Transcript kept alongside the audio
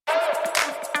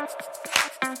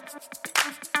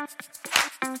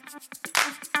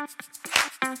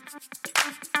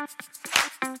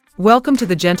Welcome to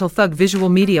the Gentle Thug Visual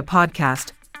Media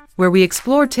Podcast, where we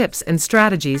explore tips and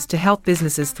strategies to help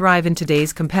businesses thrive in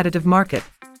today's competitive market.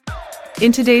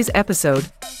 In today's episode,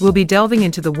 we'll be delving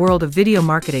into the world of video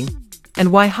marketing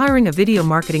and why hiring a video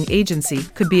marketing agency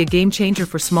could be a game changer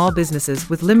for small businesses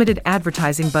with limited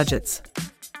advertising budgets.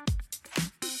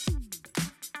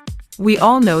 We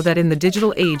all know that in the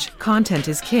digital age, content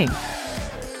is king.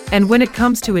 And when it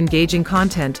comes to engaging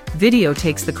content, video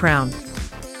takes the crown.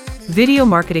 Video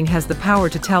marketing has the power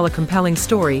to tell a compelling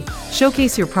story,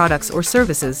 showcase your products or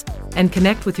services, and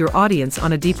connect with your audience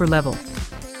on a deeper level.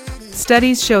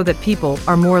 Studies show that people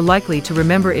are more likely to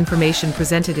remember information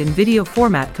presented in video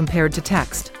format compared to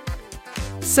text.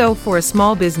 So, for a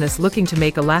small business looking to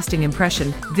make a lasting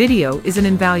impression, video is an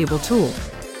invaluable tool.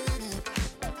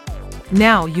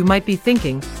 Now, you might be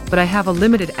thinking, but I have a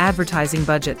limited advertising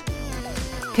budget.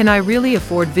 Can I really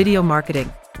afford video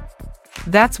marketing?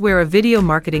 That's where a video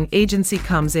marketing agency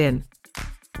comes in.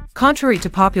 Contrary to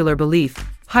popular belief,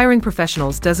 hiring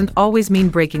professionals doesn't always mean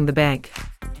breaking the bank.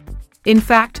 In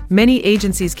fact, many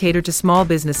agencies cater to small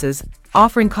businesses,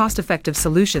 offering cost-effective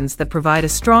solutions that provide a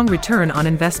strong return on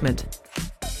investment.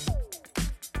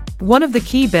 One of the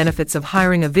key benefits of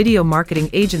hiring a video marketing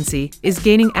agency is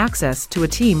gaining access to a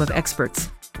team of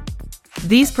experts.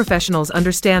 These professionals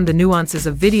understand the nuances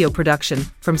of video production,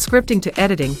 from scripting to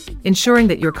editing, ensuring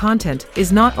that your content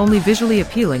is not only visually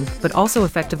appealing but also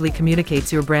effectively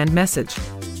communicates your brand message.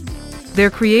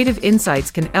 Their creative insights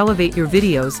can elevate your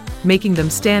videos, making them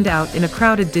stand out in a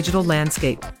crowded digital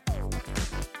landscape.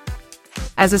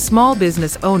 As a small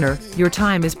business owner, your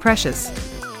time is precious.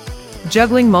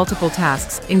 Juggling multiple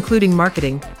tasks, including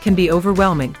marketing, can be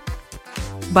overwhelming.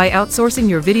 By outsourcing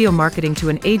your video marketing to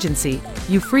an agency,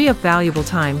 you free up valuable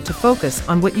time to focus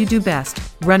on what you do best,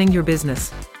 running your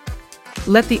business.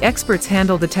 Let the experts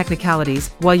handle the technicalities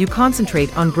while you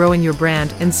concentrate on growing your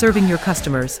brand and serving your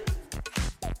customers.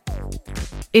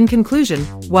 In conclusion,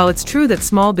 while it's true that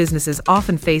small businesses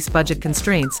often face budget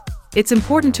constraints, it's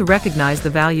important to recognize the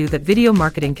value that video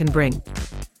marketing can bring.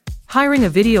 Hiring a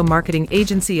video marketing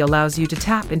agency allows you to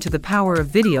tap into the power of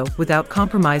video without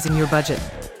compromising your budget.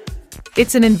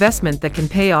 It's an investment that can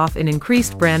pay off in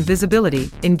increased brand visibility,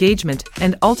 engagement,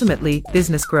 and ultimately,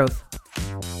 business growth.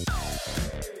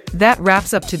 That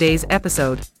wraps up today's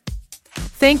episode.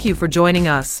 Thank you for joining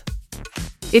us.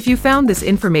 If you found this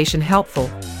information helpful,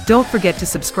 don't forget to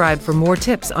subscribe for more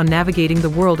tips on navigating the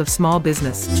world of small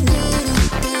business.